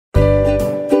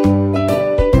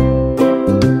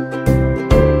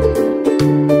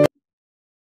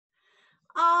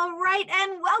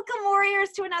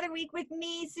week with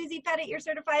me, Susie Pettit, your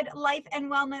certified life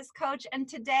and wellness coach. And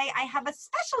today I have a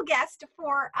special guest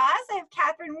for us. I have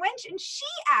Katherine Wintsch, and she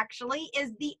actually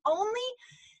is the only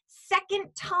second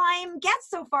time guest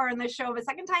so far in the show, a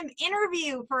second time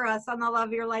interview for us on the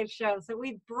Love Your Life show. So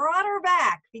we brought her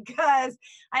back because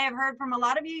I have heard from a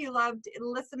lot of you, you loved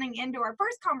listening into our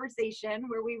first conversation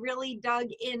where we really dug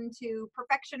into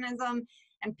perfectionism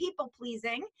and people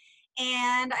pleasing.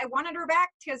 And I wanted her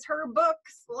back because her book,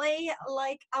 Slay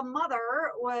Like a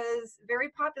Mother, was very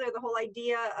popular, the whole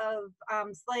idea of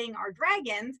slaying our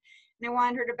dragons. And I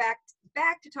wanted her to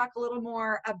back to talk a little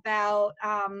more about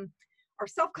our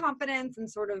self-confidence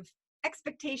and sort of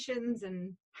expectations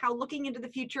and how looking into the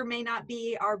future may not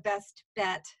be our best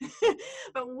bet.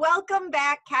 But welcome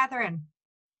back, Katherine.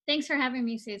 Thanks for having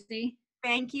me, Susie.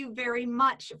 Thank you very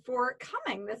much for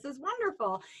coming. This is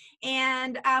wonderful.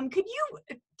 And could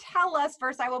you tell us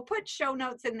first, I will put show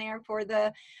notes in there for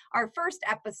our first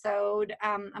episode.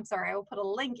 I will put a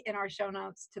link in our show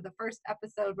notes to the first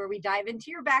episode where we dive into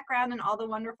your background and all the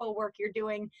wonderful work you're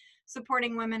doing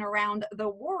supporting women around the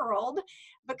world.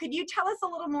 But could you tell us a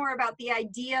little more about the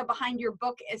idea behind your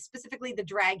book, specifically the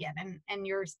dragon, and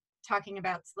you're talking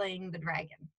about slaying the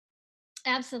dragon?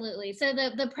 Absolutely. So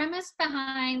the premise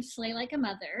behind Slay Like a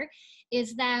Mother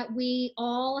is that we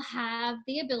all have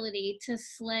the ability to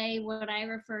slay what I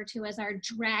refer to as our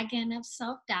dragon of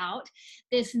self-doubt,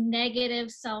 this negative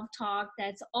self-talk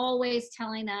that's always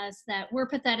telling us that we're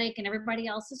pathetic and everybody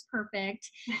else is perfect.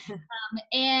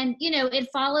 And, it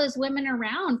follows women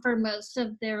around for most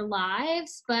of their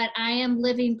lives, but I am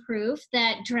living proof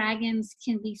that dragons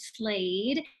can be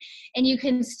slayed and you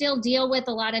can still deal with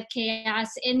a lot of chaos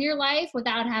in your life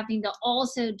without having to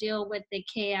also deal with the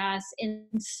chaos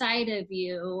inside of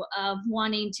you of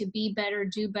wanting to be better,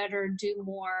 do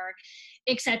more,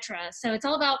 etc. So it's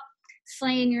all about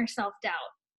slaying your self-doubt.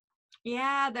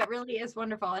 Yeah, that really is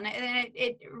wonderful. And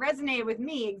it resonated with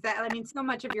me. Exactly. I mean, so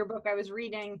much of your book I was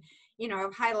reading,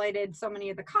 I've highlighted so many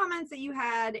of the comments that you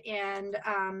had, and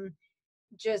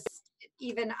just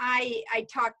even I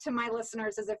talk to my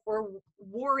listeners as if we're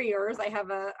warriors. I have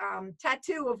a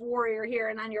tattoo of warrior here,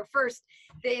 and on your first,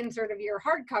 the insert of your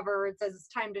hardcover, it says it's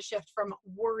time to shift from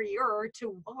warrior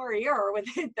to warrior with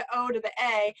the O to the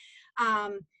A.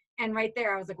 And right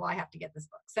there, I was like, well, I have to get this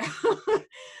book. So,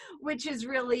 which is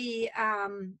really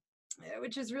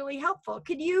helpful.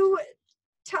 Could you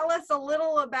tell us a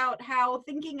little about how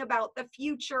thinking about the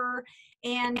future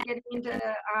and getting into,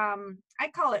 I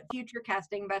call it future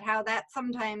casting, but how that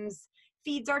sometimes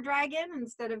feeds our dragon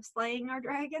instead of slaying our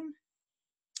dragon?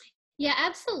 Yeah,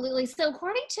 absolutely. So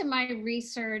according to my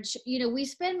research, we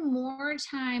spend more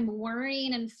time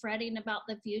worrying and fretting about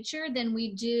the future than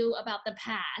we do about the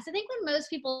past. I think when most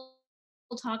people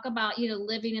talk about,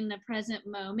 living in the present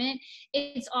moment,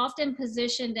 it's often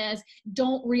positioned as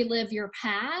don't relive your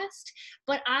past.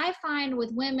 But I find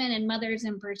with women and mothers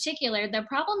in particular, the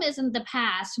problem isn't the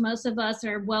past. Most of us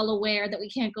are well aware that we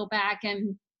can't go back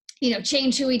and,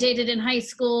 change who we dated in high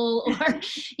school or,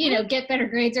 get better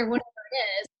grades or whatever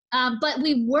it is. But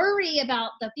we worry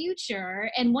about the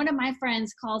future, and one of my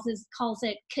friends calls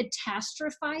it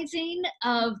catastrophizing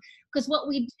because what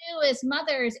we do as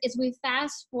mothers is we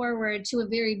fast forward to a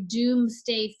very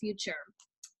doomsday future.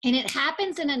 And it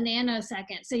happens in a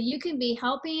nanosecond. So you can be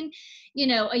helping,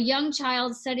 a young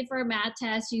child study for a math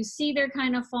test. You see they're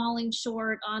kind of falling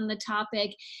short on the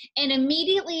topic. And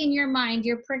immediately in your mind,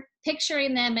 you're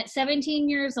picturing them at 17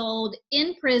 years old,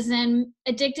 in prison,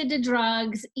 addicted to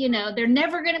drugs. They're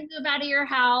never going to move out of your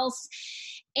house.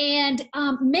 And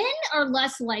men are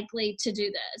less likely to do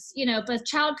this. If a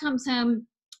child comes home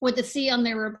with a C on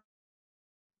their report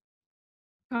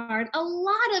card, a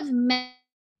lot of men,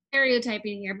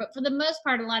 stereotyping here, but for the most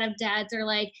part, a lot of dads are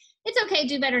like, it's okay,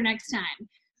 do better next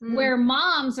time. Where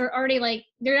moms are already like,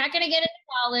 they're not going to get into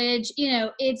college.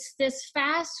 It's this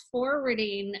fast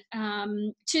forwarding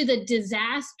to the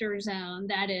disaster zone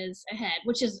that is ahead,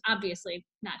 which is obviously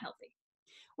not healthy.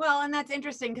 Well, and that's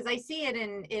interesting because I see it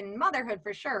in motherhood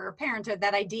for sure, or parenthood,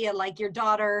 that idea like your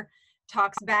daughter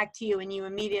talks back to you and you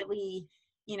immediately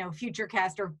future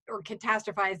cast or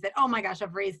catastrophize that, oh my gosh,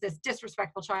 I've raised this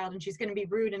disrespectful child and she's going to be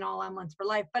rude in all elements for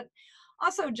life. But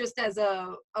also just as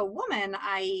a woman,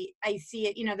 I see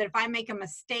it, that if I make a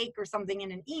mistake or something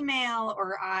in an email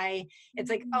or it's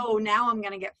like, oh, now I'm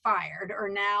going to get fired, or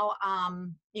now,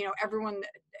 everyone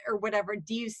or whatever.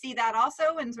 Do you see that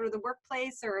also in sort of the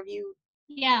workplace, or have you?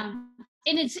 Yeah,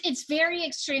 And it's very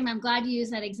extreme. I'm glad you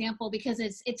used that example because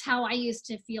it's how I used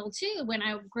to feel too when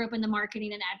I grew up in the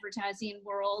marketing and advertising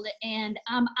world. And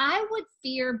I would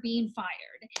fear being fired.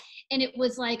 And it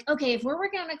was like, okay, if we're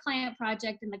working on a client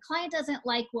project and the client doesn't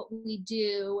like what we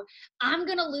do, I'm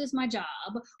gonna lose my job,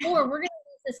 or we're gonna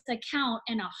lose this account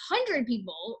and 100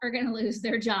 people are gonna lose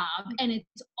their job, and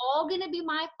it's all gonna be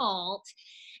my fault.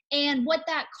 And what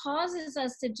that causes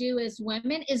us to do as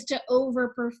women is to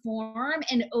overperform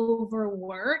and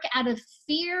overwork out of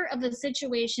fear of a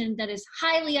situation that is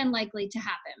highly unlikely to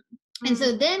happen. Mm-hmm. And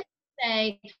so then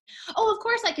say, oh, of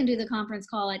course I can do the conference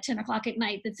call at 10 o'clock at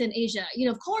night that's in Asia. You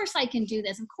know, of course I can do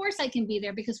this. Of course I can be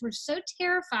there, because we're so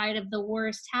terrified of the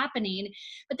worst happening.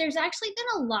 But there's actually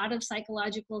been a lot of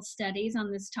psychological studies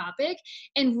on this topic.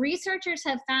 And researchers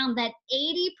have found that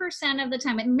 80% of the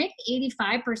time, and maybe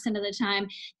 85% of the time,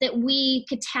 that we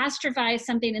catastrophize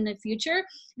something in the future,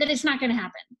 that it's not going to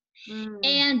happen.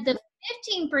 And the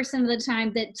 15% of the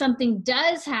time that something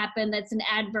does happen that's an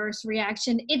adverse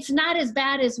reaction, it's not as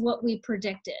bad as what we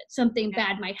predicted. Something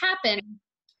bad might happen,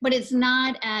 but it's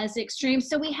not as extreme.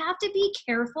 So we have to be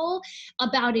careful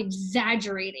about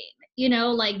exaggerating, you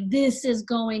know, like this is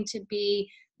going to be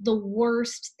the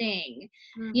worst thing,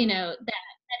 you know,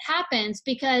 that happens,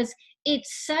 because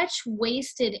it's such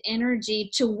wasted energy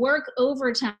to work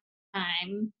overtime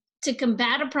to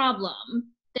combat a problem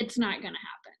that's not going to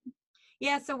happen.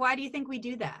 Yeah. So why do you think we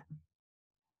do that?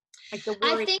 Like the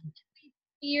I worry. think we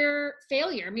fear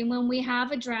failure. I mean, when we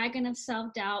have a dragon of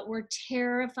self-doubt, we're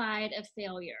terrified of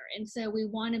failure. And so we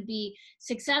want to be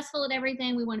successful at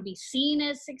everything. We want to be seen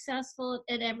as successful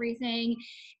at everything.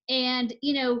 And,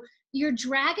 you know, your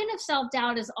dragon of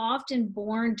self-doubt is often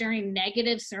born during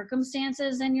negative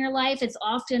circumstances in your life. It's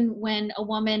often when a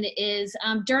woman is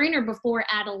during or before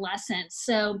adolescence.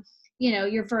 So, you know,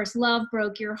 your first love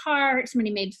broke your heart.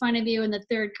 Somebody made fun of you in the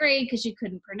 3rd grade because you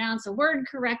couldn't pronounce a word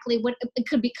correctly. What it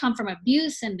could come from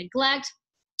abuse and neglect.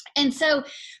 And so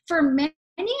for many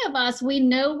of us, we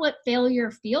know what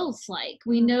failure feels like.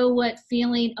 We know what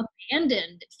feeling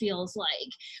abandoned feels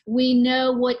like. We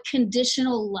know what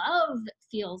conditional love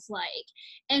feels like.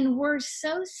 And we're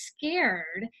so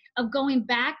scared of going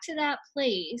back to that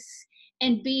place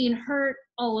and being hurt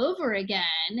all over again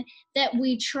that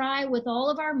we try with all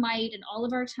of our might and all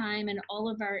of our time and all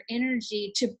of our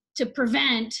energy to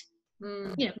prevent you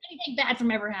know, anything bad from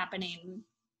ever happening.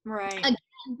 Right. Again.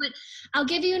 But I'll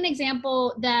give you an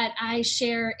example that I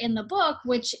share in the book,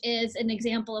 which is an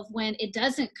example of when it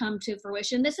doesn't come to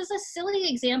fruition. This is a silly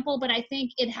example, but I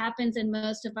think it happens in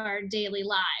most of our daily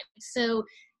lives. So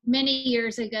many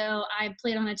years ago, I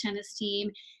played on a tennis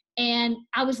team, and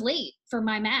I was late for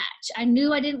my match. I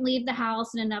knew I didn't leave the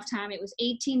house in enough time. It was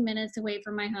 18 minutes away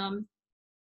from my home.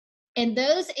 And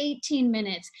those 18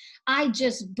 minutes, I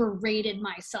just berated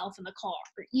myself in the car,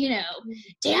 you know,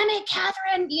 damn it,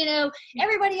 Katherine, you know,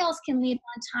 everybody else can leave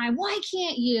on time. Why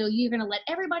can't you? You're going to let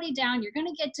everybody down. You're going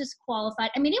to get disqualified.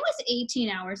 I mean, it was 18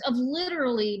 hours of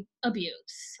literally abuse.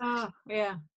 Oh,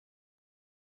 yeah.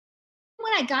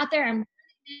 When I got there, I'm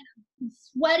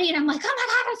sweating. I'm like, oh my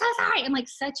God, I'm so sorry. I'm like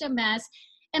such a mess.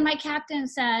 And my captain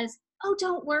says, oh,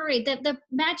 don't worry. The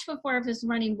match before us is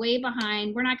running way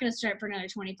behind. We're not going to start for another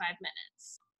 25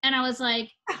 minutes. And I was like,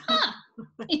 huh.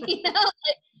 You know?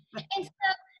 And so,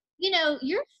 you know,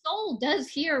 your soul does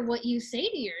hear what you say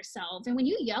to yourself. And when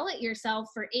you yell at yourself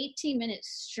for 18 minutes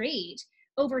straight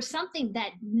over something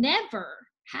that never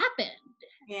happened,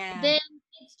 then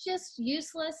it's just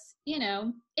useless, you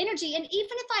know, energy. And even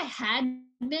if I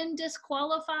had been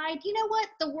disqualified, you know what?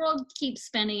 The world keeps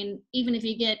spinning, even if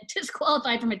you get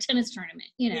disqualified from a tennis tournament,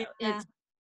 you know.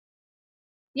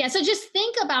 So just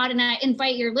think about, and I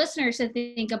invite your listeners to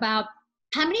think about,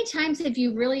 how many times have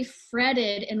you really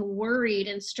fretted and worried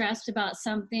and stressed about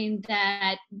something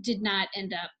that did not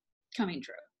end up coming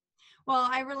true? Well,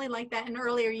 I really like that. And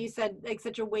earlier you said like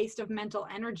such a waste of mental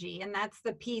energy. And that's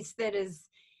the piece that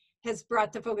has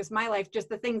brought to focus my life, just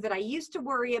the things that I used to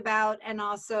worry about, and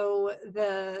also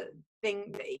the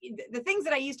things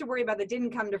that I used to worry about that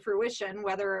didn't come to fruition,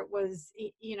 whether it was,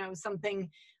 you know, something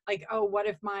like, oh, what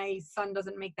if my son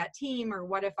doesn't make that team, or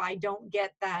what if I don't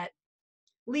get that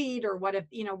lead, or what if,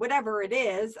 you know, whatever it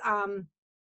is. And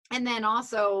then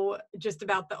also just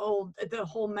about the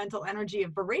whole mental energy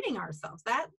of berating ourselves,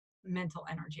 that mental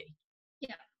energy,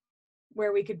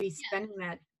 where we could be spending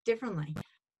that differently.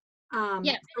 It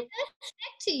does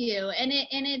stick to you, and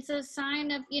it's a sign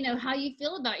of, you know, how you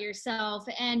feel about yourself.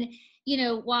 And, you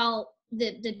know, while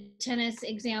the tennis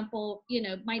example,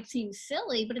 might seem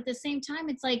silly, but at the same time,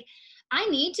 it's like, I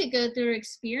need to go through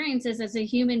experiences as a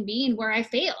human being where I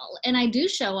fail and I do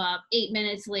show up 8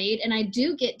 minutes late and I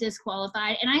do get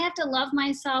disqualified, and I have to love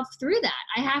myself through that.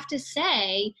 I have to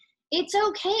say, it's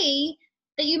okay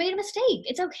that you made a mistake.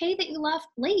 It's okay that you left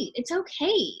late. It's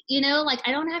okay. Like,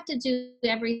 I don't have to do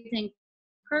everything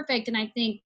perfect. And I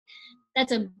think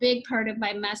that's a big part of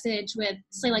my message with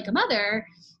Slay Like a Mother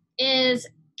is,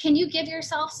 can you give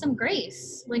yourself some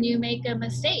grace when you make a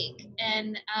mistake?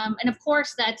 And of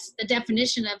course, that's the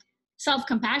definition of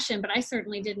self-compassion, but I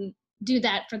certainly didn't do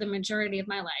that for the majority of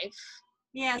my life.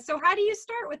 Yeah. So how do you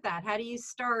start with that? How do you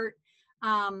start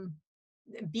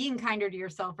being kinder to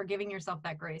yourself or giving yourself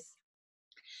that grace?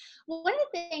 Well, one of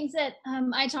the things that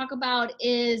I talk about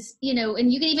is,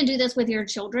 and you can even do this with your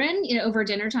children, over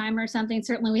dinner time or something.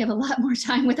 Certainly we have a lot more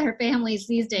time with our families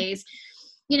these days,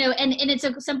 and it's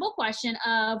a simple question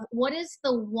of, what is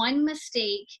the one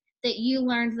mistake that you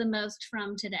learned the most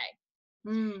from today?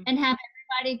 And have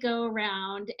everybody go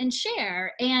around and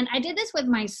share. And I did this with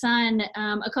my son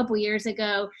a couple years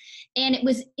ago, and it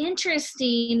was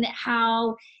interesting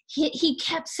how he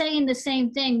kept saying the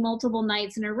same thing multiple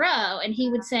nights in a row. And he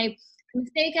would say, the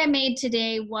mistake I made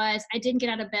today was I didn't get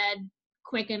out of bed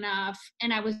quick enough,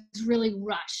 and I was really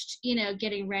rushed,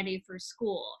 getting ready for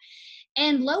school.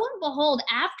 And lo and behold,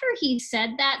 after he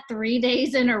said that 3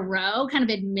 days in a row, kind of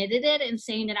admitted it and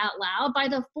saying it out loud, by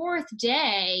the fourth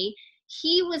day,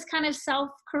 he was kind of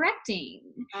self-correcting.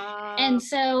 And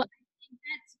so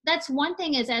that's one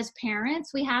thing, is as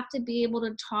parents, we have to be able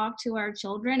to talk to our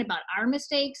children about our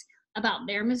mistakes, about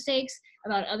their mistakes,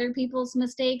 about other people's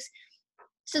mistakes,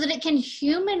 so that it can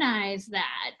humanize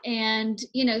that. And,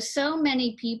 so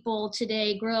many people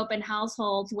today grow up in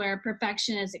households where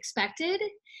perfection is expected.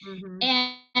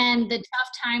 And the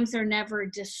tough times are never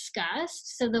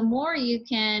discussed. So the more you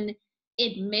can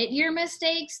admit your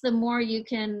mistakes, the more you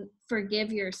can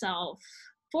forgive yourself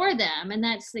for them. And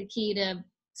that's the key to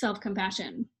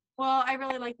self-compassion. Well, I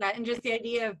really like that. And just the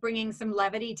idea of bringing some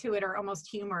levity to it, or almost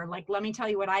humor. Like, let me tell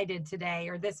you what I did today,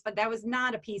 or this, but that was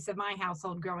not a piece of my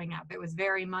household growing up. It was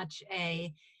very much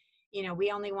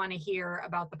we only want to hear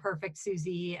about the perfect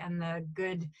Susie and the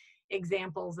good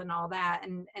examples and all that.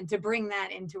 And to bring that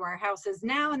into our houses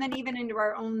now, and then even into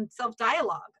our own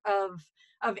self-dialogue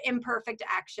of imperfect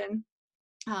action,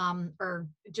 or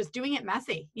just doing it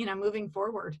messy, moving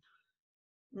forward.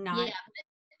 Not. Yeah.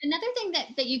 Another thing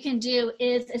that you can do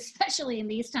is, especially in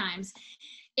these times,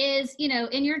 is,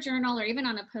 in your journal or even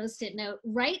on a Post-it note,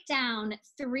 write down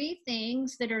 3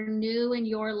 things that are new in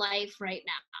your life right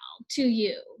now to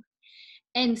you.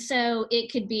 And so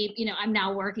it could be, I'm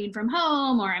now working from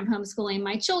home, or I'm homeschooling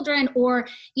my children, or,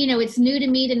 it's new to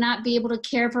me to not be able to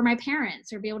care for my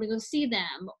parents or be able to go see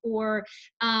them. Or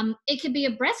it could be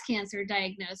a breast cancer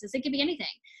diagnosis. It could be anything.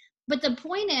 But the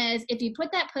point is, if you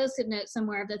put that Post-it note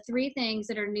somewhere of the 3 things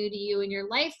that are new to you in your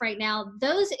life right now,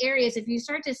 those areas, if you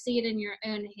start to see it in your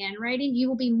own handwriting, you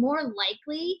will be more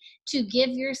likely to give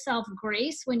yourself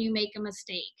grace when you make a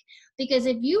mistake. Because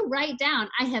if you write down,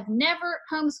 I have never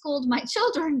homeschooled my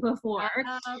children before,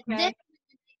 then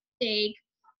mistake,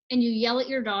 and you yell at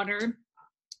your daughter,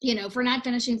 for not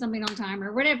finishing something on time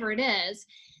or whatever it is,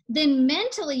 then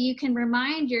mentally you can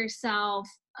remind yourself,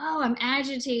 oh, I'm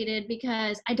agitated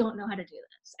because I don't know how to do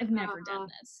this. I've never done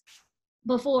this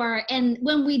before. And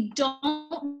when we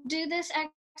don't do this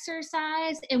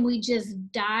exercise and we just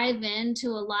dive into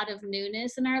a lot of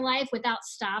newness in our life without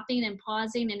stopping and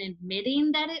pausing and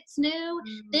admitting that it's new,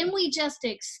 then we just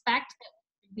expect that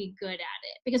we should be good at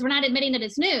it because we're not admitting that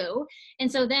it's new.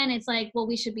 And so then it's like, well,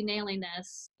 we should be nailing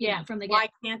this, from the get. Why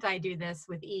can't I do this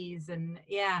with ease? And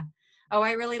oh,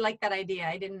 I really like that idea.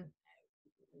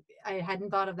 I hadn't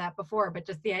thought of that before, but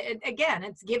just again,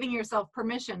 it's giving yourself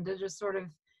permission to just sort of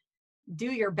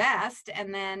do your best.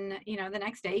 And then, the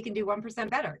next day you can do 1%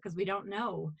 better, because we don't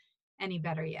know any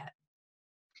better yet.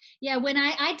 Yeah, when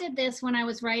I did this when I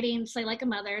was writing Slay Like a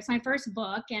Mother, it's my first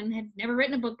book and had never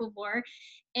written a book before.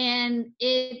 And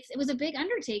it was a big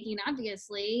undertaking,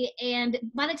 obviously. And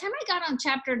by the time I got on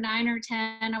chapter 9 or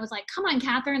 10, I was like, come on,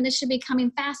 Katherine, this should be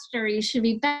coming faster. You should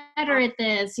be better at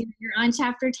this. You're on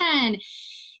chapter 10.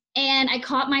 And I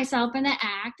caught myself in the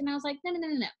act, and I was like,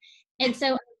 no. And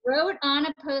so I wrote on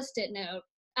a Post-it note,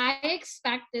 I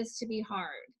expect this to be hard.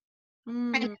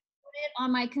 And put it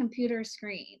on my computer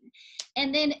screen.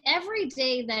 And then every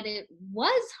day that it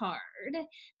was hard,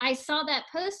 I saw that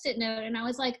Post-it note and I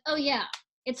was like, oh yeah,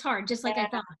 it's hard, just like I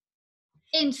thought.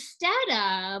 Instead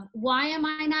of, why am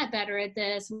I not better at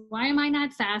this? Why am I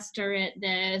not faster at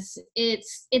this?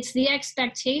 It's the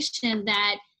expectation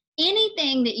that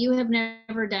anything that you have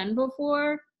never done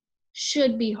before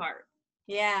should be hard.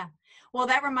 Yeah. Well,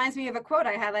 that reminds me of a quote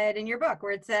I highlighted in your book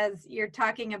where it says you're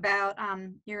talking about,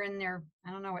 you're in there,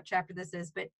 I don't know what chapter this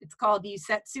is, but it's called You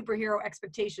Set Superhero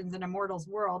Expectations in a Mortal's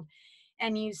World.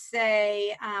 And you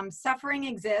say suffering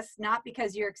exists not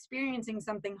because you're experiencing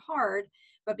something hard,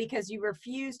 but because you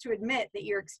refuse to admit that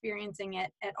you're experiencing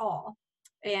it at all.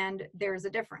 And there's a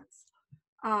difference.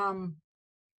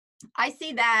 I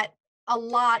see that a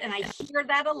lot, and I hear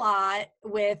that a lot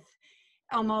with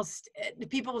almost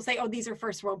people will say, oh, these are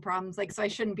first world problems, like, so I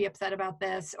shouldn't be upset about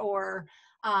this, or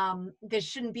this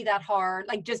shouldn't be that hard,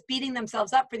 like just beating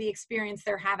themselves up for the experience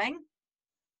they're having.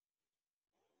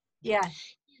 Yeah.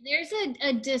 There's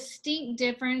a distinct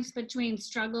difference between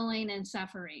struggling and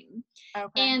suffering.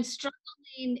 Okay. And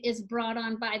struggling is brought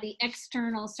on by the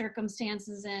external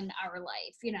circumstances in our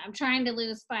life. You know, I'm trying to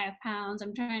lose 5 pounds.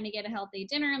 I'm trying to get a healthy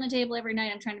dinner on the table every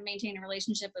night. I'm trying to maintain a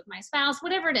relationship with my spouse,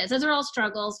 whatever it is. Those are all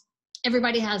struggles.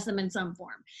 Everybody has them in some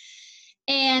form.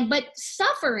 But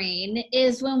suffering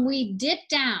is when we dip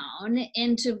down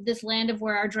into this land of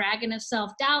where our dragon of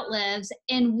self-doubt lives,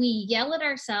 and we yell at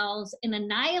ourselves and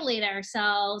annihilate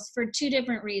ourselves for 2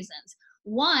 different reasons.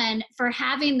 One, for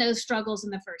having those struggles in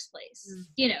the first place.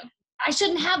 You know, I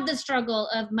shouldn't have the struggle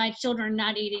of my children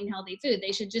not eating healthy food.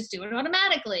 They should just do it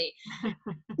automatically.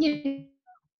 You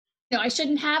know, I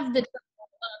shouldn't have the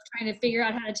struggle of trying to figure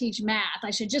out how to teach math.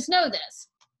 I should just know this.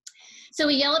 So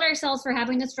we yell at ourselves for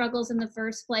having the struggles in the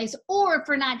first place, or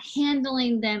for not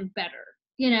handling them better.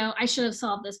 You know, I should have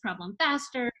solved this problem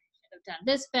faster. I should have done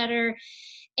this better.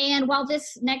 And while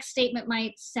this next statement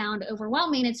might sound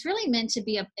overwhelming, it's really meant to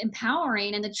be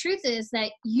empowering. And the truth is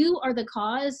that you are the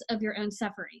cause of your own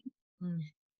suffering.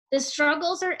 The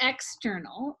struggles are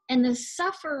external, and the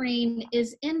suffering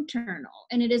is internal,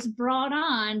 and it is brought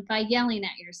on by yelling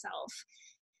at yourself,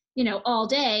 you know, all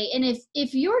day. And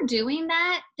if you're doing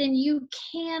that, then you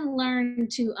can learn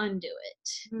to undo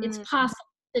it. It's possible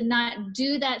to not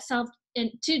do that and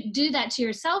to do that to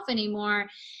yourself anymore.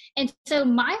 And so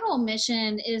my whole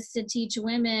mission is to teach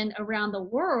women around the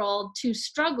world to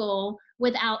struggle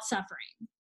without suffering.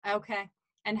 Okay.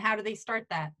 And how do they start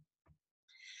that?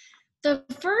 The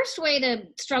first way to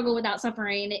struggle without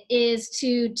suffering is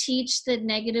to teach the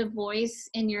negative voice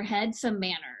in your head some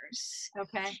manners.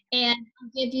 Okay. And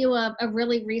I'll give you a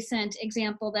really recent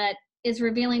example that is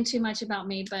revealing too much about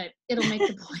me, but it'll make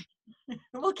the point.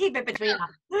 We'll keep it between us.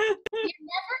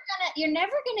 You're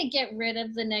never gonna get rid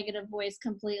of the negative voice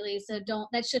completely, so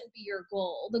that shouldn't be your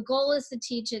goal. The goal is to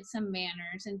teach it some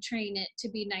manners and train it to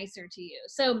be nicer to you.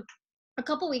 So a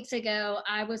couple weeks ago,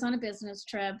 I was on a business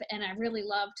trip, and I really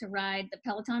love to ride the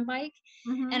Peloton bike.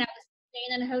 And I was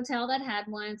staying in a hotel that had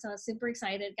one, so I was super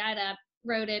excited, got up,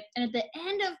 rode it. And at the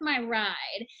end of my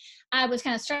ride, I was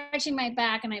kind of stretching my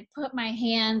back, and I put my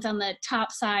hands on the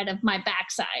top side of my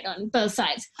backside on both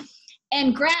sides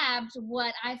and grabbed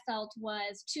what I felt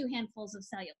was 2 handfuls of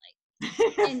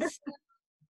cellulite. And so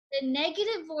the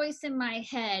negative voice in my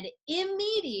head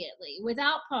immediately,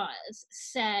 without pause,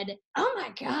 said, oh my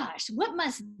gosh, what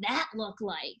must that look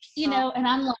like? You know, and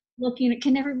I'm like looking at,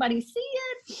 can everybody see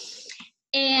it?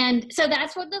 And so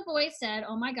that's what the voice said.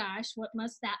 Oh my gosh, what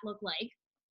must that look like?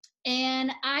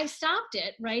 And I stopped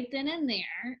it right then and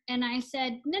there. And I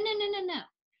said, no.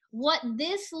 What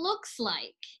this looks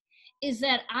like is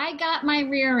that I got my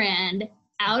rear end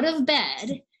out of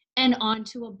bed and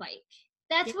onto a bike.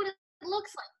 That's what it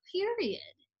looks like, period.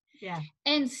 Yeah.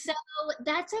 And so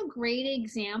that's a great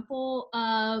example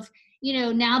of, you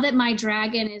know, now that my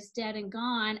dragon is dead and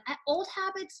gone, old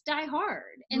habits die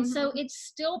hard. And so it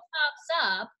still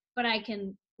pops up, but I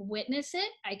can witness it,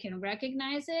 I can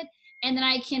recognize it, and then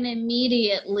I can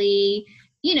immediately,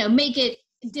 you know, make it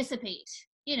dissipate,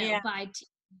 you know, by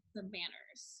the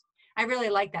manners. I really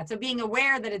like that. So being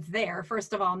aware that it's there,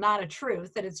 first of all, not a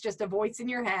truth, that it's just a voice in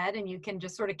your head and you can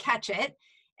just sort of catch it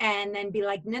and then be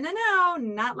like, no,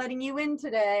 not letting you in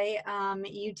today.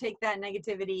 You take that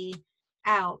negativity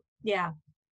out. Yeah.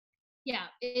 Yeah.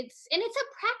 It's a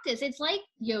practice. It's like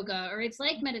yoga or it's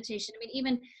like meditation. I mean,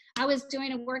 even I was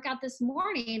doing a workout this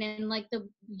morning and like the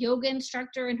yoga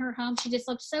instructor in her home, she just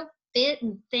looked so fit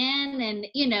and thin and,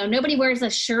 you know, nobody wears a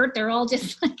shirt. They're all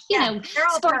just like, you know, they're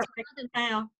all perfect.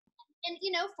 And,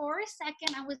 you know, for a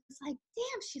second I was like,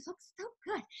 damn, she looks so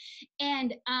good.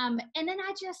 And then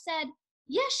I just said,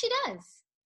 yes, she does.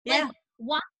 Yeah. Like,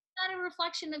 why is that a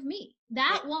reflection of me?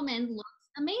 That woman looks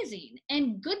amazing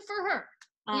and good for her,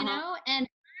 you know, and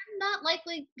I'm not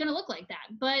likely going to look like that,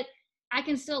 but I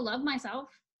can still love myself.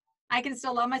 I can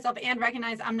still love myself and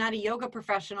recognize I'm not a yoga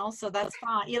professional. So that's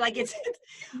fine. You like it's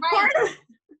right.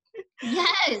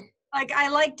 Yes. Like, I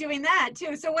like doing that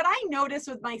too. So what I notice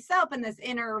with myself in this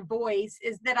inner voice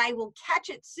is that I will catch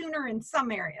it sooner in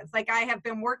some areas. Like, I have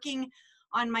been working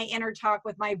on my inner talk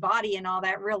with my body and all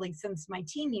that really since my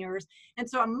teen years. And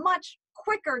so I'm much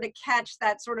quicker to catch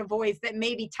that sort of voice that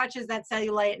maybe touches that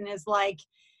cellulite and is like,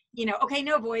 okay,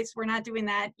 no, voice, we're not doing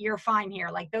that. You're fine here.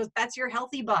 Like, that's your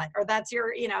healthy butt, or that's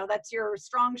your, that's your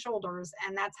strong shoulders,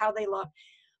 and that's how they look.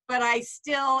 But I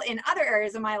still, in other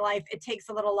areas of my life, it takes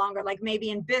a little longer. Like, maybe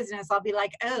in business, I'll be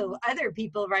like, oh, other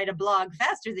people write a blog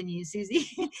faster than you, Susie.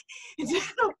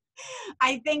 So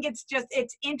I think it's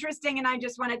interesting. And I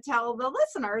just want to tell the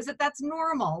listeners that that's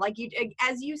normal. Like,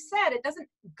 as you said, it doesn't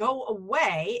go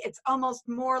away. It's almost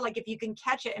more like if you can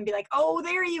catch it and be like, oh,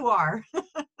 there you are.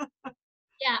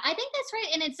 Yeah, I think that's right.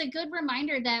 And it's a good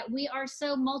reminder that we are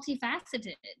so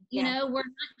multifaceted. We're not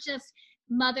just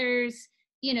mothers,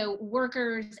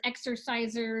 workers,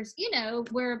 exercisers,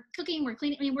 we're cooking, we're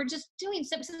cleaning. I mean, we're just doing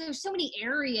so there's so many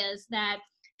areas that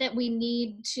we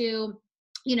need to,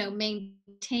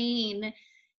 maintain,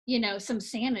 some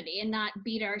sanity and not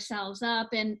beat ourselves up.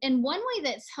 And one way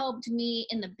that's helped me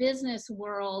in the business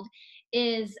world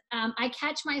is I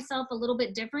catch myself a little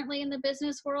bit differently in the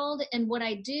business world. And what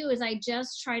I do is I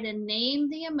just try to name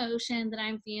the emotion that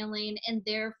I'm feeling and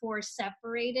therefore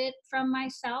separate it from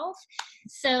myself.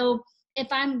 So if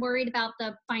I'm worried about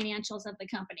the financials of the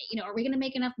company, are we going to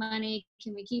make enough money?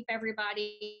 Can we keep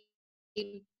everybody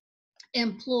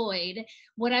employed?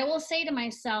 What I will say to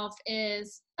myself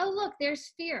is, oh, look,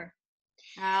 there's fear.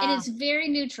 And it's very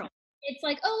neutral. It's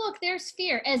like, oh, look, there's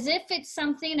fear, as if it's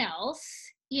something else,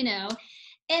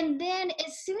 And then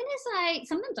as soon as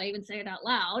sometimes I even say it out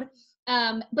loud,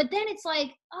 but then it's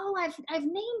like, oh, I've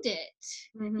named it,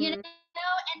 Mm-hmm. and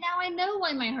now I know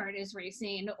why my heart is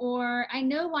racing, or I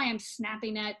know why I'm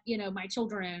snapping at, my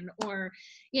children, or,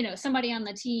 somebody on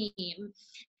the team.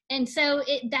 And so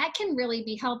that can really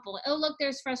be helpful. Oh, look,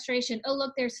 there's frustration. Oh,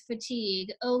 look, there's fatigue.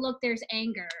 Oh, look, there's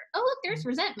anger. Oh, look, there's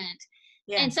resentment.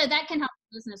 Yeah. And so that can help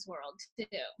the business world too.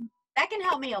 That can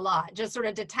help me a lot, just sort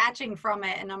of detaching from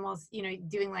it and almost,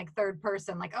 doing like third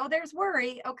person, like, oh, there's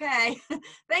worry. Okay.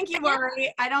 Thank you,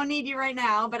 worry. I don't need you right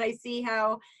now, but I see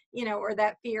how, or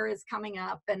that fear is coming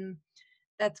up, and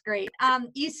that's great.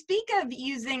 You speak of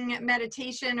using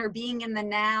meditation or being in the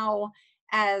now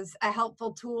as a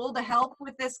helpful tool to help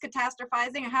with this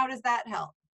catastrophizing. How does that help?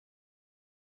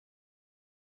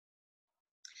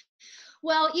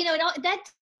 Well, that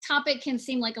topic can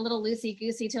seem like a little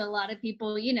loosey-goosey to a lot of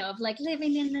people, of like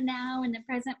living in the now, in the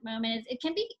present moment. It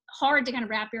can be hard to kind of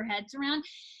wrap your head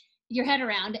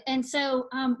around. And so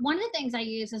one of the things I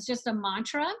use is just a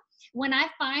mantra. When I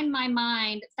find my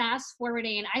mind fast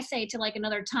forwarding, I say to like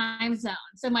another time zone.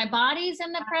 So my body's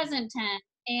in the present tense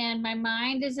and my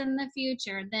mind is in the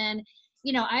future. Then,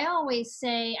 I always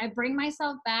say, I bring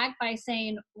myself back by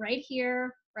saying right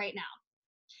here, right now.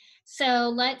 So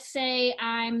let's say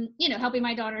I'm, helping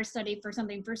my daughter study for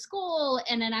something for school,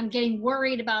 and then I'm getting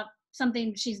worried about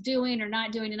something she's doing or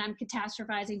not doing, and I'm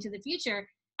catastrophizing to the future.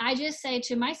 I just say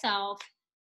to myself,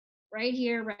 right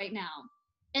here, right now.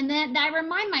 And then I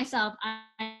remind myself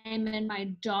I'm in my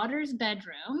daughter's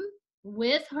bedroom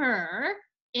with her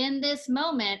in this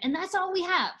moment, and that's all we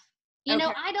have. Okay.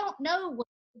 I don't know what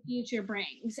the future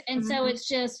brings. And so Mm-hmm.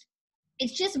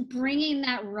 it's just bringing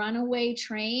that runaway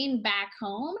train back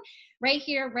home right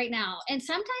here, right now. And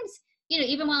sometimes,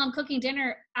 even while I'm cooking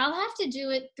dinner, I'll have to do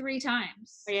it 3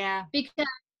 times. Yeah. Because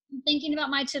I'm thinking about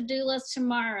my to-do list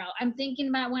tomorrow. I'm thinking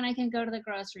about when I can go to the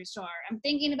grocery store. I'm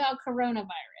thinking about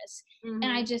coronavirus. Mm-hmm.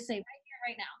 And I just say right here,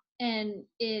 right now. And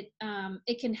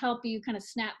it can help you kind of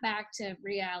snap back to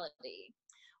reality.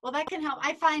 Well, that can help.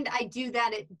 I find I do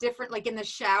that at different, like in the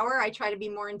shower, I try to be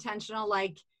more intentional,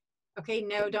 like, okay,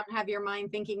 no, don't have your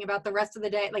mind thinking about the rest of the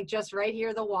day, like just right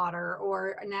here, the water.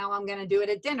 Or now I'm going to do it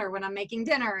at dinner when I'm making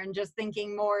dinner, and just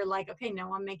thinking more like, okay,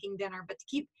 no, I'm making dinner. But to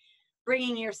keep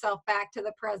bringing yourself back to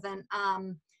the present.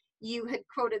 You had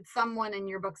quoted someone in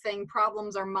your book saying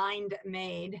problems are mind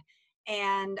made.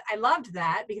 And I loved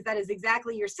that, because that is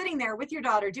exactly, you're sitting there with your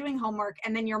daughter doing homework,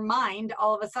 and then your mind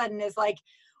all of a sudden is like,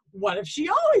 what if she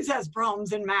always has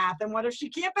problems in math? And what if she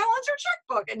can't balance her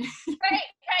checkbook? And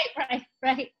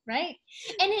Right.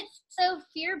 And it's so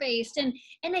fear-based. And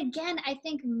again, I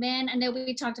think men, I know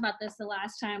we talked about this the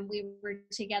last time we were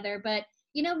together, but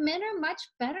men are much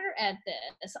better at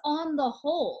this on the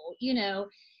whole,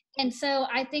 and so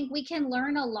I think we can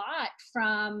learn a lot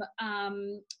from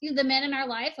the men in our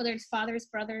life, whether it's fathers,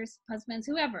 brothers, husbands,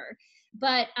 whoever,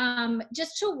 but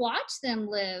just to watch them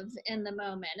live in the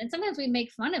moment. And sometimes we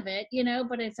make fun of it,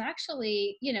 but it's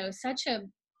actually, such a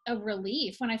a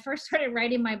relief. When I first started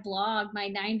writing my blog, my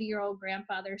 90-year-old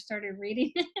grandfather started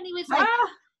reading it, and he was like, Ah,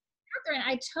 Catherine,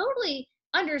 I totally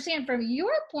understand from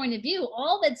your point of view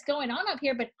all that's going on up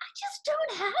here, but I just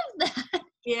don't have that. And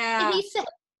yeah. he said,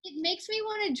 it makes me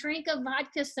want to drink a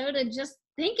vodka soda just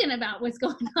thinking about what's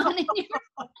going on in here.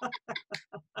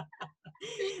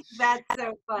 That's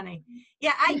so funny.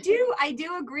 Yeah, I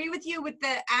do agree with you with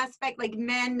the aspect, like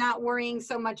men not worrying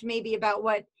so much maybe about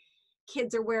what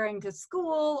kids are wearing to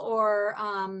school, or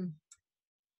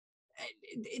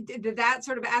that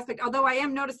sort of aspect. Although I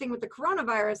am noticing with the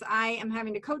coronavirus, I am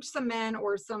having to coach some men,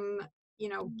 or some,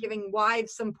 giving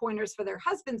wives some pointers for their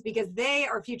husbands, because they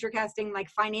are future casting like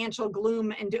financial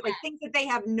gloom and like things that they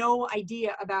have no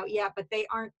idea about yet, but they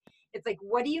aren't. It's like,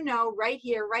 what do you know right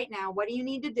here, right now? What do you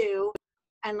need to do?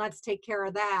 And let's take care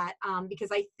of that. Because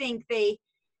I think they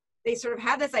sort of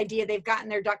have this idea, they've gotten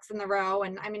their ducks in the row,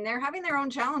 and I mean, they're having their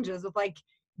own challenges with like,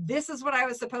 this is what I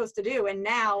was supposed to do, and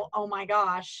now, oh my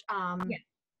gosh. Yeah.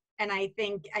 And I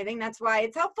think that's why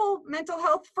it's helpful, mental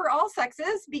health for all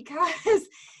sexes, because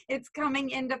it's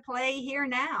coming into play here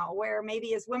now, where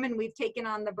maybe as women we've taken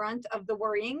on the brunt of the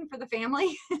worrying for the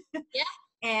family. Yeah.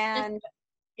 And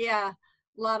yeah,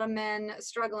 a lot of men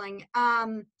struggling.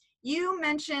 You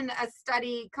mentioned a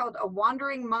study called "A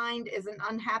Wandering Mind is an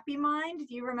Unhappy Mind."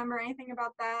 Do you remember anything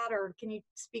about that, or can you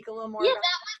speak a little more Yeah, about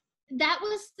that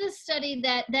was the study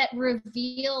that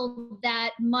revealed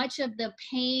that much of the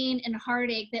pain and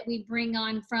heartache that we bring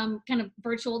on from kind of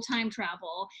virtual time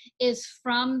travel is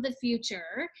from the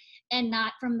future and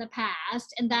not from the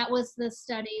past. And that was the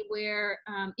study where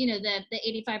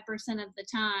the 85% of the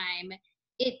time,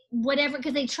 it whatever,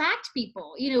 because they tracked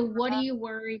people, what are you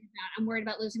worried about? I'm worried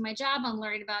about losing my job, I'm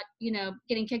worried about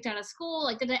getting kicked out of school,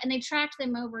 like that. And they tracked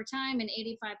them over time, and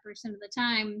 85% of the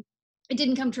time it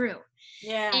didn't come true.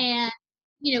 Yeah. And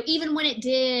even when it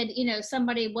did,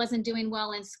 somebody wasn't doing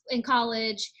well in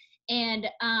college, and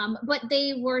but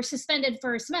they were suspended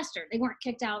for a semester, they weren't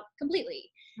kicked out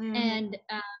completely. Mhm.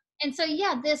 And so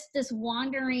yeah, this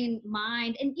wandering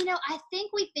mind. And I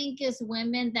think we think as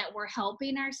women that we're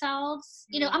helping ourselves.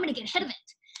 I'm going to get ahead of it,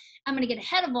 I'm going to get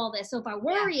ahead of all this, so if I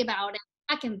worry about it,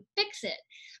 I can fix it.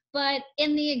 But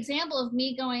in the example of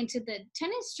me going to the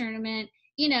tennis tournament,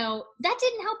 that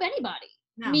didn't help anybody.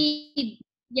 No. Me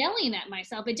yelling at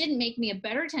myself, it didn't make me a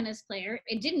better tennis player,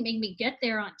 it didn't make me get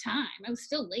there on time, I was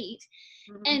still late.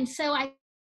 Mhm. And so I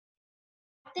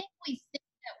think we think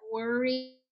that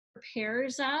worry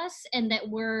prepares us, and that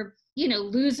we're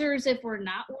losers if we're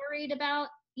not worried about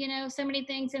so many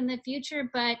things in the future.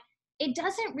 But it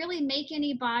doesn't really make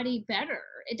anybody better.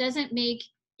 It doesn't make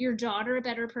your daughter a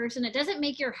better person, it doesn't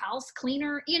make your house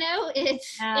cleaner. It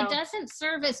No. doesn't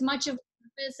serve as much of a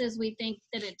purpose as we think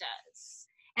that it does.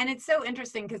 And it's so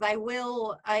interesting, because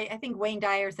I think Wayne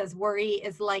Dyer says worry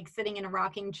is like sitting in a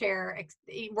rocking chair,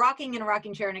 rocking in a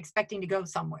rocking chair and expecting to go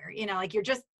somewhere. Like you're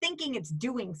just thinking it's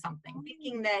doing something,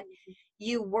 thinking that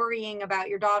you worrying about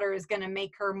your daughter is going to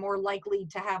make her more likely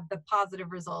to have the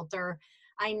positive result. Or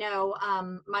I know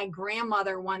my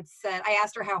grandmother once said, I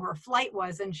asked her how her flight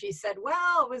was, and she said,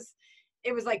 well,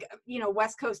 it was like,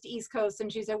 West Coast to East Coast.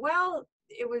 And she said, well,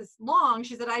 it was long.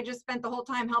 She said, I just spent the whole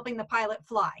time helping the pilot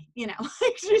fly,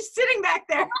 like she's sitting back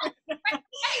there in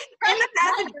the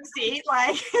passenger seat,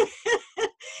 like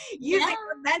using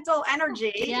her mental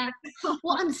energy. Yeah.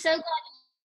 Well, I'm so glad.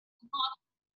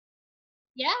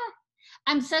 Yeah.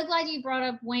 I'm so glad you brought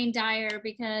up Wayne Dyer,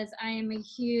 because I am a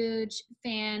huge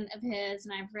fan of his,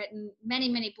 and I've written many,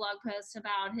 many blog posts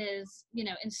about his,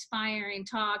 inspiring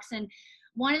talks. And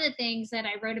one of the things that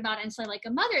I wrote about in Slay Like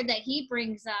a Mother that he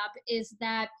brings up is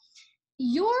that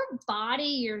your body,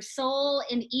 your soul,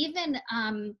 and even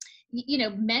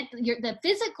the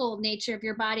physical nature of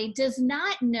your body does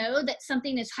not know that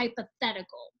something is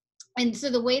hypothetical. And so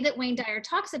the way that Wayne Dyer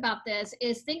talks about this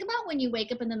is, think about when you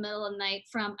wake up in the middle of the night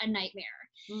from a nightmare,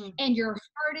 and your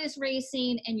heart is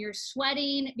racing and you're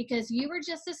sweating because you were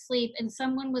just asleep and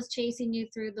someone was chasing you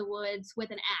through the woods with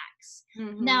an axe.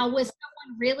 Mm-hmm. Now, was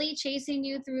someone really chasing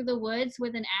you through the woods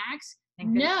with an axe?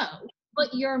 No,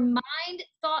 but your mind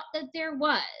thought that there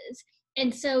was.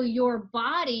 And so your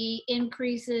body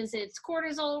increases its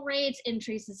cortisol rates,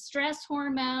 increases stress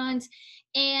hormones,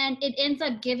 and it ends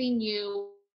up giving you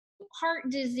heart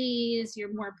disease,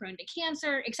 you're more prone to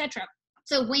cancer, etc.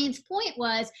 So Wayne's point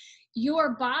was,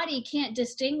 your body can't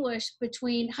distinguish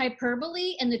between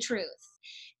hyperbole and the truth.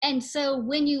 And so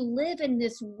when you live in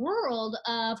this world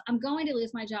of, I'm going to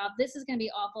lose my job, this is going to be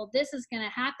awful, this is going to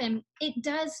happen, it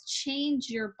does change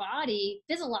your body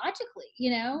physiologically,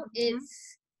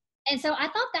 and so I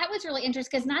thought that was really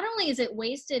interesting, because not only is it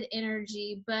wasted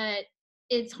energy, but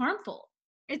it's harmful.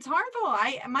 It's harmful.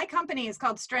 My company is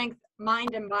called Strength,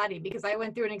 Mind, and Body because I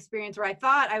went through an experience where I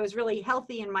thought I was really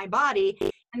healthy in my body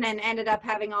and then ended up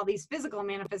having all these physical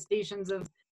manifestations of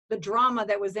the drama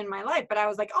that was in my life. But I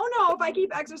was like, oh no, if I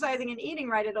keep exercising and eating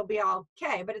right, it'll be all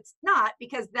okay. But it's not,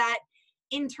 because that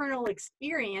internal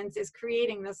experience is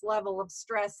creating this level of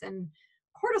stress and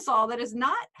cortisol that is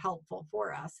not helpful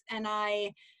for us. And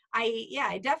I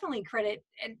definitely credit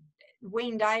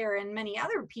Wayne Dyer and many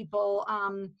other people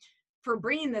for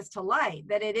bringing this to light,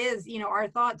 that it is, our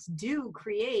thoughts do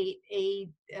create a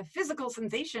physical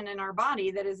sensation in our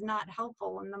body that is not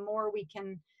helpful. And the more we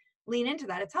can lean into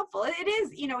that, it's helpful. It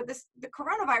is, the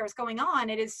coronavirus going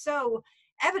on, it is so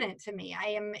evident to me.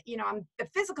 I'm the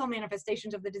physical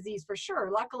manifestations of the disease for sure.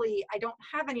 Luckily, I don't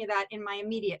have any of that in my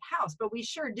immediate house, but we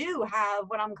sure do have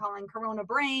what I'm calling corona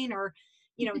brain, or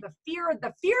the fear of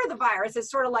the virus is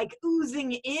sort of like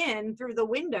oozing in through the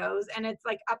windows, and it's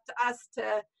like up to us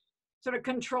to sort of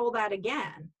control that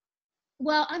again.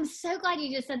 Well, I'm so glad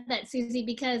you just said that, Susie,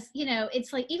 because,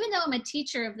 it's like, even though I'm a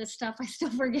teacher of this stuff, I still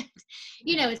forget,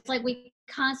 it's like we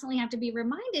constantly have to be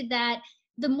reminded that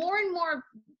the more and more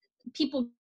people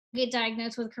get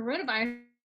diagnosed with coronavirus,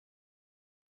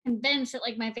 convinced that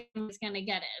like my family's gonna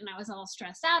get it. And I was all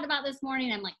stressed out about this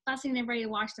morning. I'm like fussing everybody to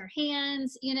wash their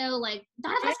hands, like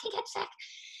none of us can get sick.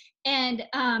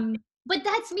 And but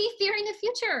that's me fearing the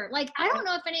future. Like, I don't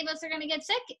know if any of us are gonna get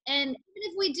sick. And even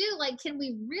if we do, like, can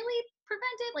we really prevent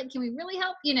it? Like, can we really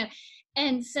help?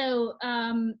 And so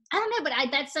I don't know, but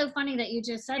that's so funny that you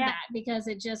just said that, because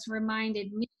it just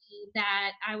reminded me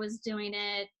that I was doing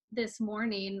it this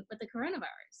morning with the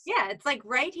coronavirus. Yeah, it's like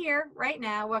right here, right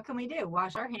now, what can we do?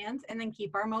 Wash our hands and then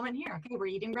keep our moment here. Okay, we're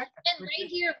eating breakfast. And right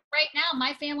here, right now,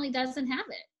 my family doesn't have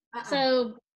it.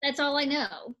 So that's all I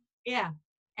know. Yeah.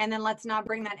 And then let's not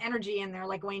bring that energy in there,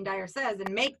 like Wayne Dyer says,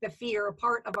 and make the fear a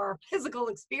part of our physical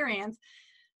experience.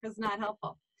 It's not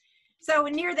helpful. So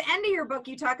near the end of your book,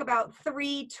 you talk about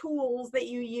 3 tools that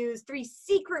you use, 3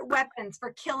 secret weapons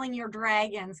for killing your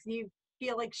dragons. Can you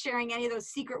feel like sharing any of those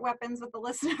secret weapons with the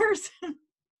listeners?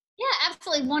 Yeah,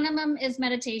 absolutely. One of them is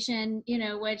meditation,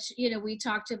 which, we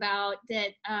talked about,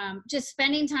 that just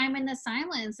spending time in the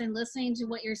silence and listening to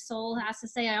what your soul has to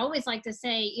say. I always like to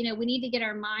say, we need to get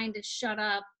our mind to shut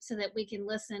up so that we can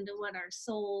listen to what our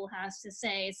soul has to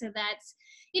say. So that's,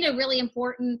 really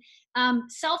important.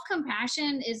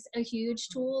 Self-compassion is a huge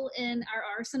tool in our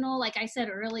arsenal. Like I said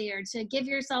earlier, to give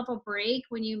yourself a break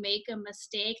when you make a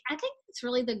mistake. I think it's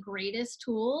really the greatest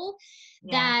tool.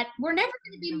 That we're never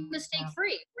going to be mistake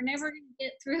free. We're never going to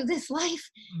get through this life,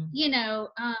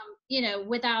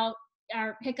 without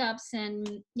our hiccups and,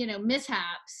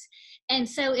 mishaps. And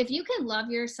so if you can love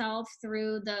yourself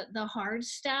through the hard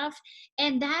stuff,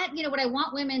 and that, what I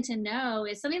want women to know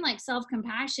is something like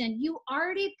self-compassion, you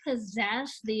already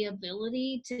possess the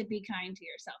ability to be kind to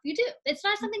yourself. You do. It's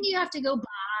not something you have to go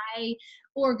buy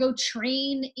or go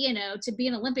train, to be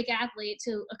an Olympic athlete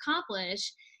to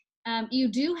accomplish. You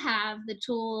do have the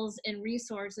tools and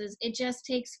resources. It just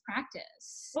takes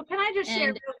practice. Well, can I just share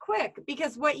real quick?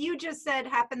 Because what you just said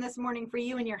happened this morning for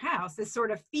you in your house, this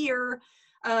sort of fear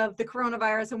of the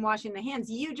coronavirus and washing the hands.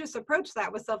 You just approached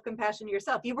that with self-compassion to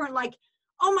yourself. You weren't like,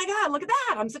 oh my God, look at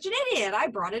that, I'm such an idiot, I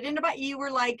brought it into my, you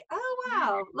were like, oh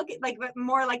wow, look at, like, but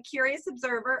more like curious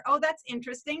observer. Oh, that's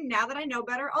interesting. Now that I know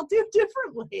better, I'll do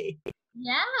differently.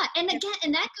 Yeah. And again,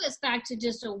 and that goes back to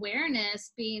just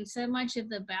awareness being so much of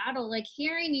the battle. Like,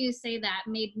 hearing you say that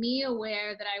made me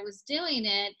aware that I was doing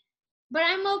it, but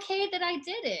I'm okay that I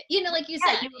did it. Like you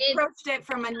said, you approached it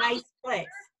from a nice place.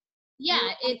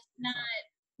 Yeah. It's not,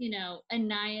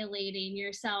 annihilating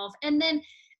yourself. And then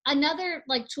another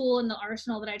like tool in the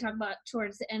arsenal that I talk about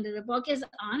towards the end of the book is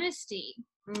honesty.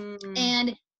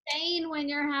 And saying when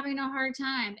you're having a hard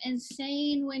time, and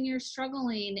saying when you're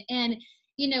struggling. And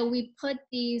we put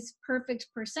these perfect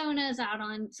personas out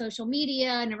on social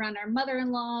media and around our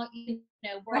mother-in-law,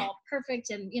 we're all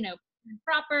perfect and,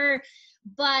 proper.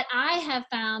 But I have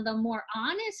found the more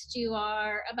honest you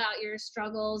are about your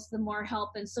struggles, the more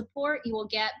help and support you will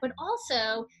get. But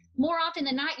also, more often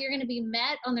than not, you're going to be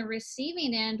met on the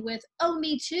receiving end with, oh,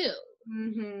 me too.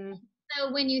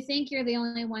 So when you think you're the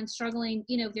only one struggling,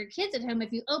 with your kids at home,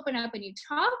 if you open up and you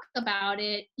talk about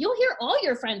it, you'll hear all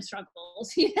your friends'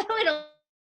 struggles. It'll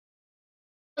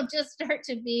just start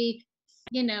to be,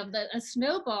 a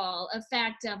snowball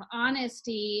effect of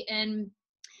honesty. And,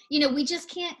 we just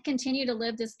can't continue to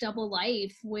live this double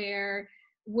life where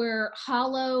we're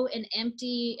hollow and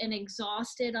empty and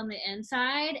exhausted on the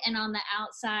inside, and on the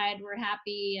outside we're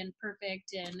happy and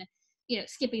perfect and,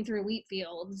 skipping through wheat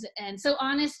fields. And so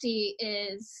honesty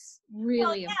is Well,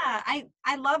 really important. yeah,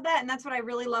 I love that, and that's what I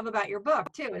really love about your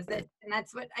book too. Is that, and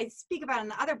that's what I speak about in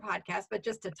the other podcast. But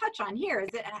just to touch on here, is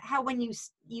that how when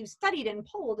you studied and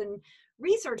polled and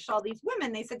researched all these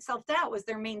women, they said self-doubt was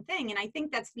their main thing, and I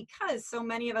think that's because so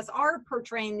many of us are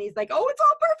portraying these like, oh, it's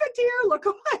all perfect here, look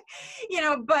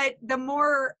away, But the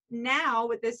more now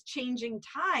with this changing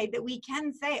tide that we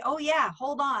can say, oh yeah,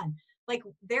 hold on, like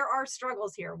there are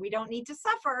struggles here. We don't need to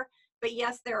suffer. But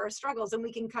yes, there are struggles and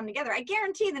we can come together. I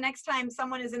guarantee the next time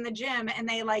someone is in the gym and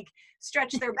they like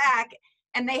stretch their back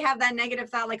and they have that negative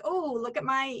thought, like, oh, look at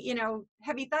my,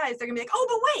 heavy thighs. They're gonna be like, oh,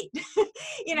 but wait,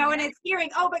 and it's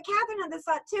hearing, oh, but Catherine had this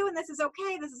thought too. And this is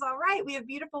okay. This is all right. We have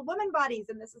beautiful women bodies.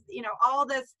 And this is, all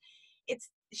this, it's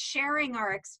sharing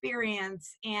our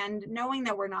experience and knowing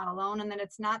that we're not alone and that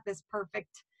it's not this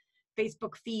perfect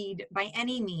Facebook feed by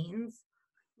any means.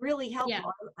 Really Yeah.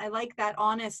 helpful. I like that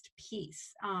honest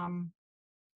piece.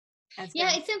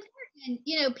 Yeah, it's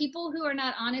important. People who are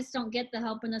not honest don't get the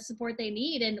help and the support they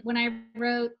need. And when I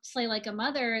wrote Slay Like a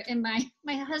Mother and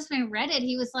my husband read it,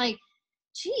 he was like,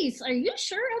 geez, are you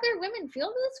sure other women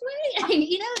feel this way?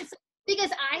 It's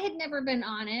because I had never been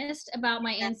honest about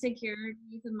my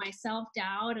insecurities and my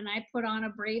self-doubt, and I put on a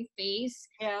brave face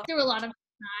through a lot of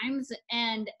times.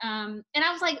 And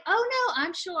I was like, oh no,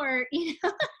 I'm sure,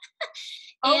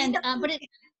 and but it's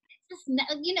just,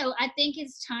 I think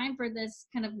it's time for this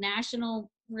kind of national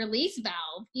release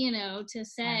valve, to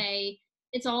say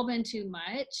it's all been too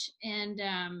much. And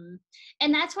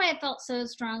that's why I felt so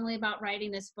strongly about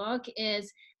writing this book.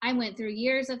 Is I went through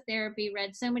years of therapy,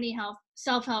 read so many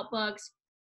self-help books,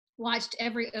 watched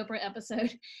every Oprah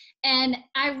episode, and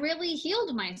I really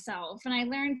healed myself and I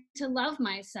learned to love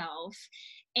myself.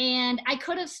 And I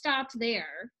could have stopped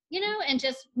there, and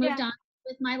just moved on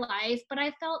with my life. But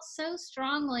I felt so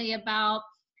strongly about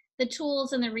the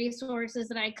tools and the resources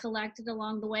that I collected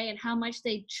along the way and how much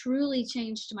they truly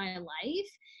changed my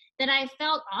life, that I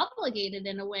felt obligated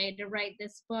in a way to write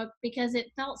this book, because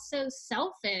it felt so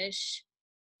selfish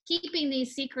keeping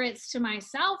these secrets to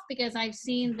myself, because I've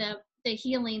seen the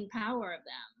healing power of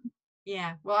them.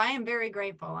 Yeah, well, I am very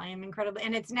grateful. I am incredibly,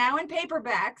 and it's now in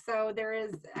paperback. So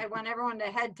I want everyone to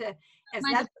head to, as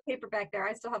that's the paperback there.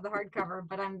 I still have the hardcover,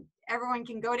 but everyone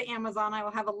can go to Amazon. I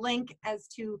will have a link as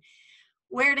to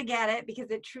where to get it, because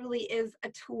it truly is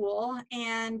a tool.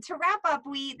 And to wrap up,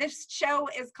 this show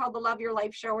is called the Love Your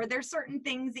Life Show. Are there certain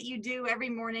things that you do every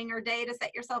morning or day to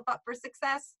set yourself up for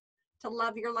success, to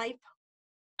love your life?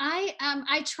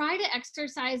 I try to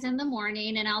exercise in the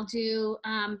morning, and I'll do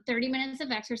 30 minutes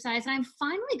of exercise. And I'm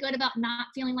finally good about not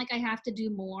feeling like I have to do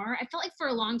more. I felt like for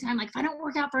a long time, like if I don't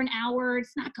work out for an hour,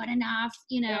 it's not good enough,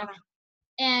 Yeah.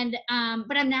 And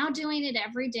but I'm now doing it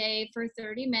every day for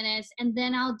 30 minutes, and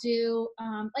then I'll do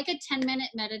like a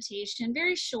 10-minute meditation,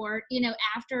 very short,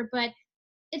 after. But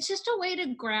it's just a way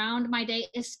to ground my day,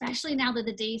 especially now that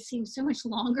the day seems so much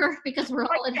longer because we're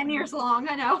all like 10 years long.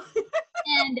 I know.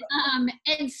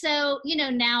 And so,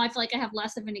 now I feel like I have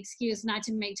less of an excuse not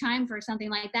to make time for something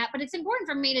like that. But it's important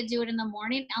for me to do it in the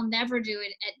morning. I'll never do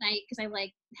it at night because I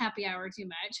like happy hour too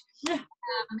much. Yeah.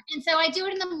 And so I do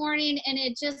it in the morning, and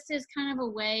it just is kind of a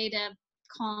way to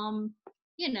calm,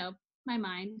 my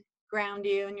mind. Ground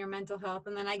you and your mental health.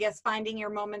 And then I guess finding your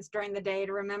moments during the day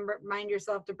to remind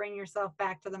yourself to bring yourself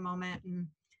back to the moment and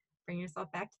bring yourself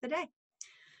back to the day.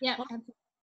 Yeah. Well,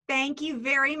 thank you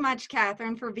very much,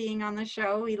 Catherine, for being on the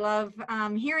show. We love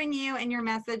hearing you and your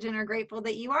message, and are grateful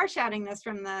that you are shouting this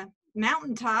from the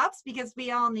mountaintops, because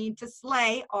we all need to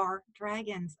slay our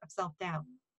dragons of self-doubt.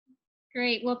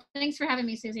 Great. Well, thanks for having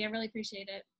me, Susie. I really appreciate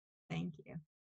it. Thank you.